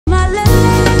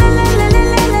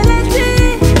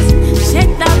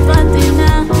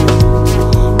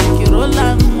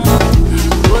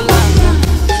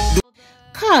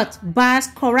court bars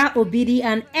Korra Obidi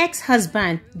and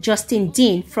ex-husband Justin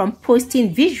Dean from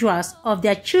posting visuals of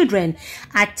their children,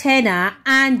 Athena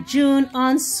and June,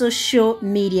 on social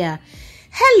media.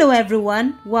 Hello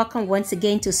everyone, welcome once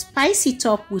again to Spicy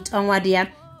Talk with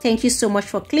Onwadia. Thank you so much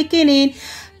for clicking in.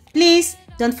 Please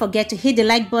don't forget to hit the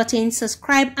like button,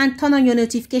 subscribe and turn on your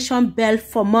notification bell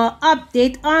for more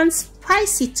updates on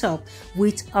Spicy Talk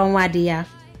with Onwadia.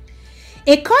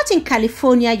 A court in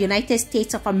California, United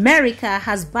States of America,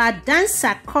 has barred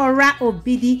dancer Korra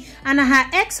Obidi and her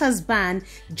ex-husband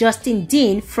Justin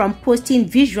Dean from posting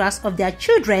visuals of their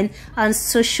children on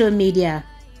social media.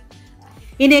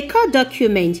 In a court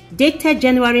document dated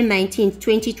January 19,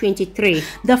 2023,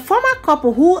 the former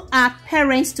couple, who are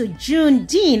parents to June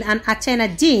Dean and Athena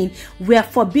Dean, were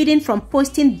forbidden from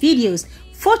posting videos,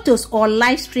 photos or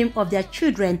live stream of their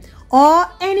children or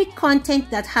any content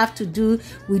that have to do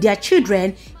with their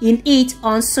children in it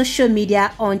on social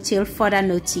media until further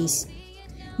notice.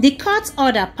 The court's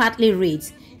order partly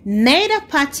reads, neither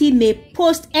party may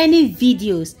post any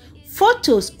videos,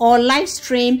 photos or live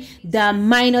stream the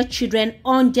minor children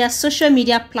on their social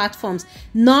media platforms,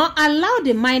 nor allow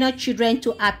the minor children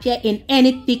to appear in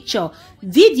any picture,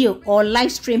 video or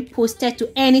live stream posted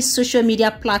to any social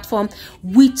media platform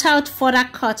without further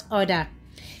court order.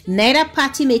 Neither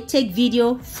party may take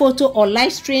video, photo or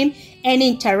live stream any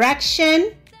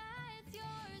interaction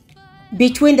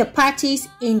between the parties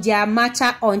in their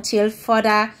matter until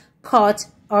further court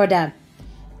order.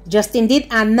 Justin Dean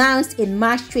announced in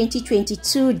March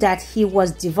 2022 that he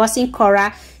was divorcing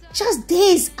Korra just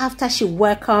days after she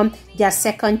welcomed their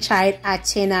second child,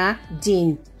 Athena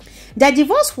Dean. The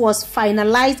divorce was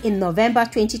finalized in November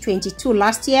 2022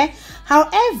 last year.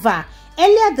 However,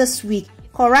 earlier this week,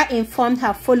 Korra informed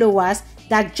her followers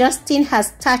that Justin has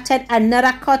started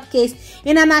another court case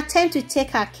in an attempt to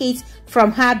take her kids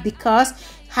from her because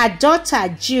her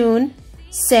daughter June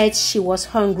said she was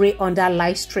hungry on that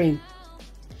live stream.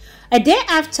 A day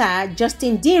after,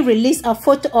 Justin Dean released a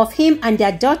photo of him and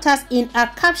their daughters in a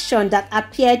caption that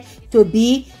appeared to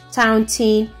be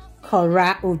taunting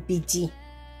Korra Obidi.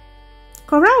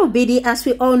 Korra Obidi, as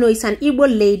we all know, is an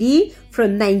Igbo lady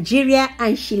from Nigeria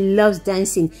and she loves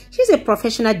dancing. She's a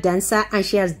professional dancer and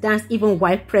she has danced even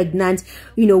while pregnant,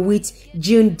 with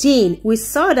June Dean. We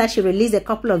saw that she released a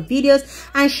couple of videos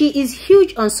and she is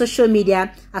huge on social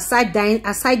media. Aside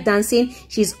dancing,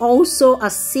 she's also a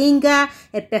singer,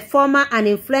 a performer, an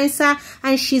influencer,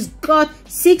 and she's got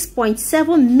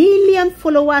 6.7 million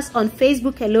followers on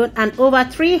Facebook alone and over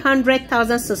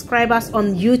 300,000 subscribers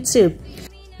on YouTube.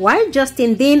 While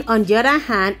Justin Dean, on the other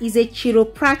hand, is a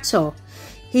chiropractor.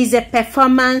 He's a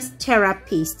performance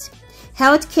therapist,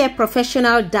 healthcare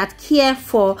professional that care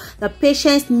for the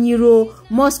patient's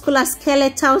neuromuscular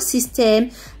skeletal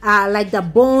system, like the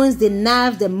bones, the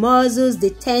nerves, the muscles, the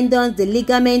tendons, the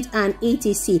ligaments, and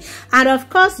etc. And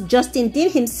of course, Justin Dean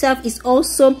himself is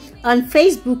also on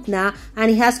Facebook now,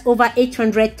 and he has over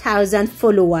 800,000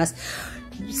 followers.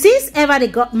 Since ever they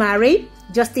got married,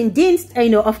 Justin Dean,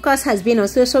 of course, has been on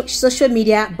social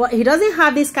media, but he doesn't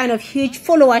have this kind of huge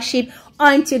followership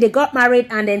until they got married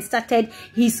and then started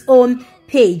his own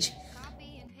page.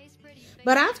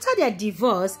 But after their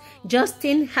divorce,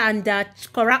 Justin and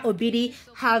Korra Obidi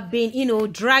have been,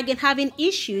 having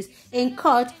issues in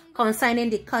court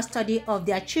concerning the custody of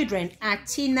their children,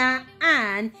 Athena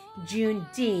and June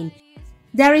Dean.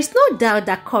 There is no doubt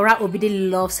that Korra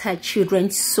Obidi loves her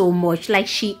children so much, like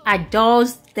she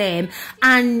adores them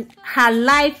and her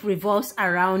life revolves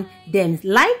around them.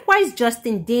 Likewise,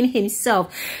 Justin Dean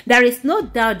himself, there is no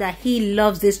doubt that he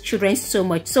loves these children so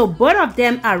much. So both of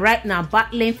them are right now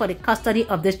battling for the custody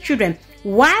of these children,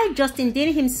 while Justin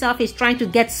Dean himself is trying to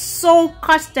get sole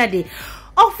custody,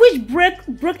 of which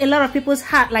broke a lot of people's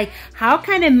heart. Like, how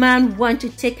can a man want to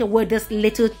take away this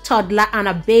little toddler and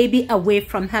a baby away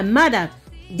from her mother?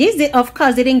 This, of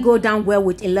course, didn't go down well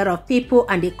with a lot of people,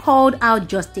 and they called out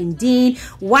Justin Dean,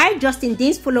 while Justin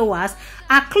Dean's followers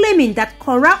are claiming that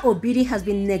Korra Obidi has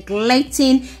been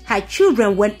neglecting her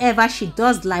children whenever she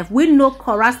does live. We know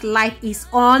Korra's life is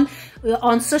on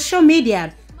social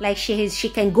media. Like, she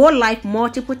can go live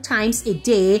multiple times a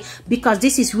day because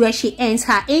this is where she earns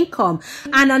her income.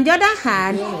 And on the other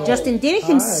hand, Justin Dean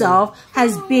himself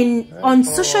has been on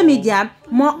social media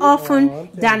more often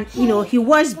than he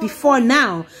was before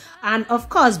now. And of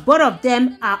course, both of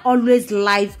them are always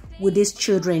live with these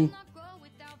children.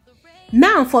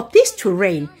 Now, for peace to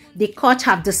reign, the court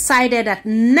have decided that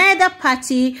neither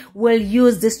party will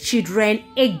use these children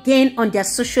again on their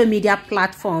social media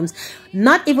platforms,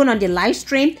 not even on the live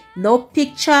stream, no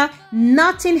picture,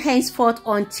 nothing henceforth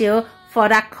until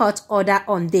further court order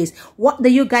on this. What do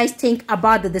you guys think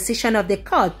about the decision of the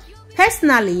court?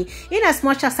 Personally, in as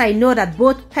much as I know that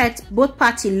both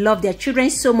parties love their children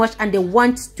so much and they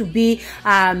want to be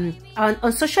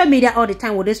on social media all the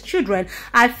time with these children,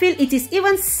 I feel it is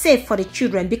even safe for the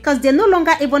children because they no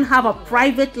longer even have a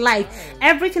private life.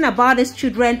 Everything about these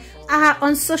children are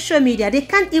on social media. They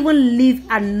can't even live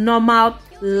a normal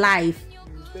life.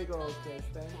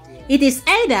 It is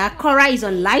either Korra is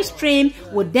on live stream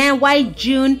with them while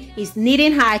June is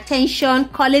needing her attention,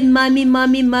 calling mommy,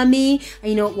 mommy, mommy,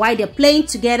 you know, while they're playing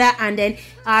together, and then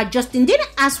Justin Dean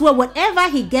as well, whenever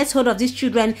he gets hold of these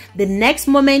children, the next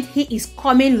moment he is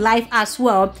coming live as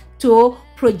well to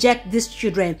project these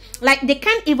children. Like, they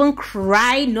can't even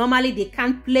cry normally, they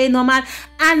can't play normal,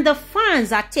 and the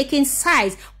fans are taking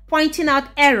sides, pointing out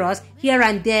errors here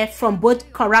and there from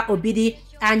both Korra Obidi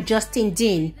and Justin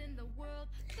Dean.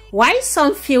 While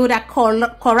some feel that Korra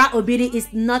Obidi is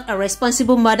not a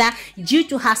responsible mother due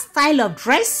to her style of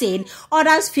dressing,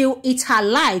 others feel it's her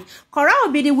life. Korra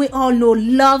Obidi, we all know,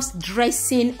 loves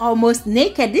dressing almost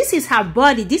naked. This is her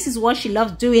body. This is what she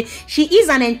loves doing. She is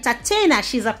an entertainer.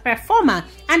 She's a performer.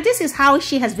 And this is how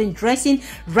she has been dressing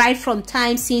right from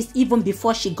time since even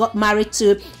before she got married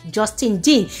to Justin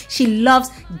Dean. She loves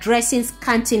dressing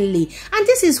scantily. And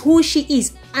this is who she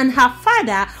is. And her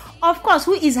father, of course,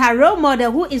 who is her role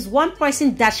model, who is one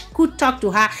person that could talk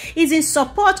to her, is in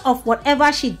support of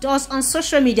whatever she does on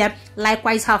social media.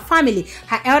 Likewise, her family.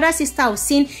 Her elder sister,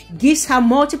 Hussein, gives her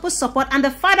multiple support, and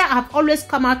the father have always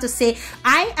come out to say,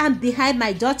 I am behind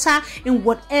my daughter in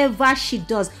whatever she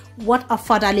does. What a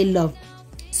fatherly love.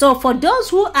 So for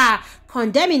those who are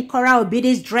condemning Korra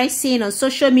Obidi's dressing on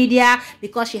social media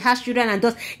because she has children and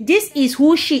does, this is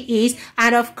who she is,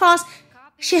 and of course,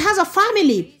 she has a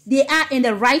family. They are in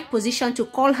the right position to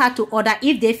call her to order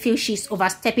if they feel she's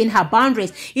overstepping her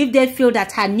boundaries. If they feel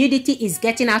that her nudity is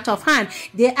getting out of hand,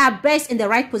 they are best in the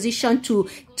right position to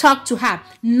talk to her,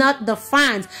 not the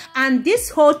fans. And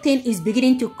this whole thing is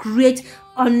beginning to create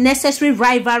unnecessary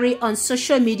rivalry on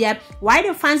social media, while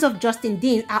the fans of Justin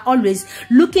Dean are always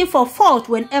looking for fault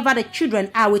whenever the children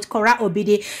are with Korra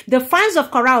Obidi. The fans of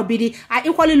Korra Obidi are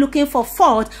equally looking for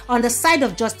fault on the side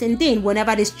of Justin Dean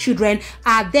whenever these children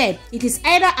are there. It is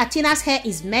either Atina's hair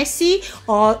is messy,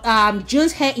 or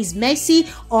June's hair is messy,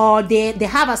 or they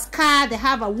have a scar, they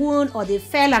have a wound, or they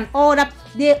fell and all that.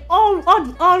 They all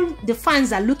the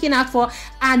fans are looking out for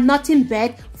are nothing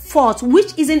but fault,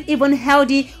 which isn't even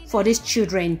healthy for these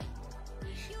children.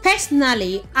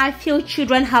 Personally, I feel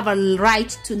children have a right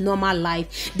to normal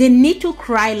life. They need to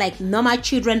cry like normal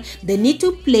children. They need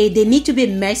to play. They need to be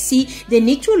messy. They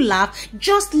need to laugh.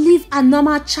 Just live a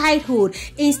normal childhood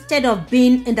instead of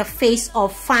being in the face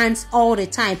of fans all the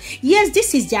time. Yes,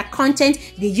 this is their content.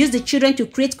 They use the children to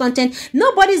create content.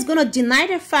 Nobody's going to deny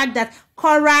the fact that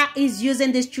Korra is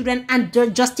using these children, and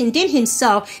Justin Dean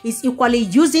himself is equally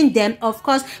using them. Of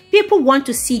course, people want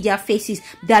to see their faces,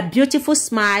 their beautiful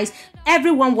smiles.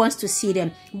 Everyone wants to see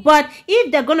them. But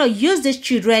if they're going to use these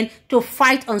children to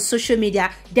fight on social media,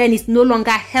 then it's no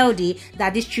longer healthy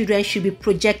that these children should be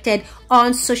projected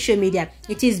on social media.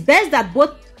 It is best that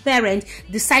both parents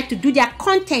decide to do their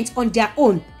content on their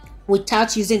own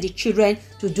without using the children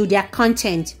to do their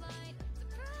content.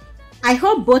 I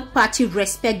hope both parties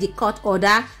respect the court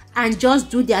order and just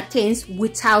do their things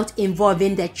without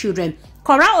involving their children.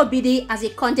 Korra Obidi, as a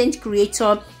content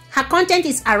creator, her content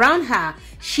is around her.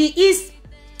 She is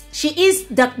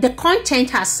the content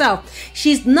herself.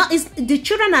 The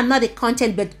children are not the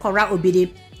content, but Korra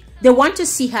Obidi. They want to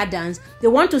see her dance. They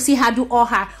want to see her do all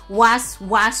her was.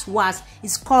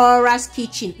 It's Korra's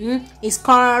kitchen. It's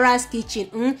Korra's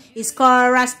kitchen. It's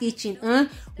Korra's kitchen.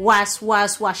 Was.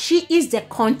 She is the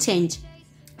content.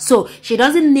 So she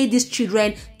doesn't need these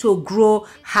children to grow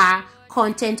her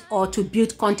content or to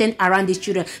build content around these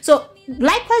children. So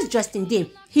likewise, Justin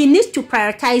Dean, he needs to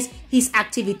prioritize his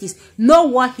activities, know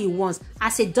what he wants.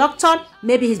 As a doctor,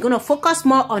 maybe he's going to focus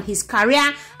more on his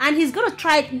career, and he's going to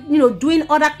try, doing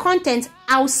other content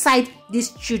outside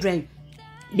these children.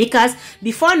 Because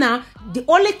before now, the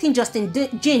only thing Justin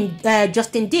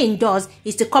Dean does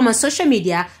is to come on social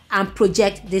media and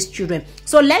project these children.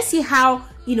 So let's see how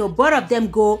both of them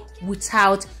go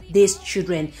without these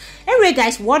children. Anyway,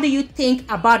 guys, what do you think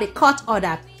about the court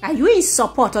order? Are you in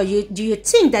support, or do you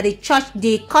think that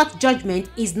the court judgment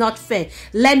is not fair?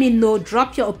 Let me know.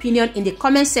 Drop your opinion in the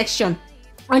comment section.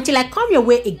 Until I come your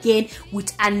way again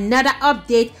with another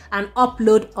update and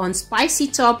upload on Spicy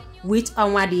Top with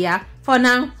Onwadia. For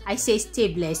now, I say stay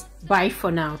blessed. Bye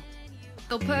for now.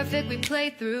 So perfect we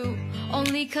play through,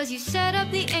 only cause you set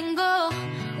up the angle.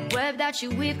 web that you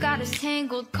weave got us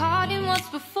tangled, caught in what's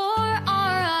before our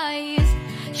eyes.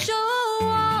 Show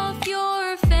off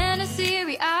your fantasy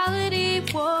reality,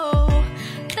 whoa,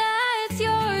 that's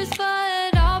yours,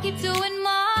 but I'll keep doing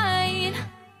mine.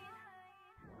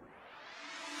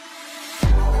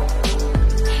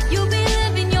 You'll be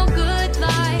living your good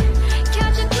life,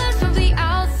 catch a glimpse from the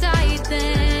outside,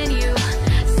 then you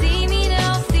see me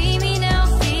now, see me now,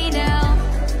 see now.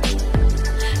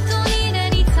 Don't need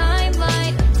any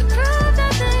timeline to prove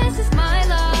that this is my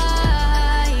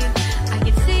life. I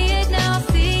can see it now,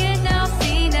 see it now,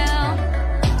 see now.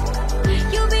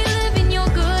 You'll be living your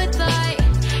good life,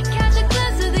 catch a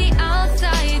glimpse of the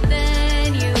outside,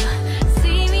 then you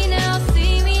see me now,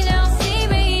 see me now, see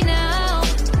me now.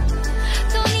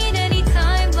 Don't need any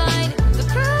timeline to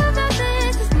prove that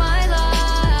this is my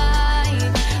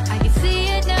life. I can see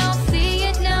it now, see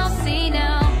it now, see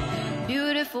now.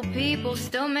 Beautiful people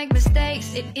still make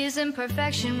mistakes. It isn't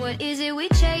perfection, what is it we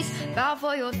chase? Bow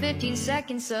for your 15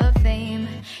 seconds of fame.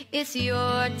 It's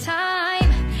your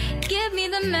time. Give me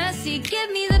the messy,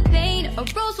 give me the pain. A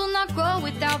rose will not grow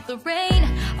without the rain.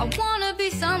 I wanna be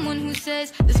someone who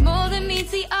says there's more than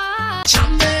meets the eye.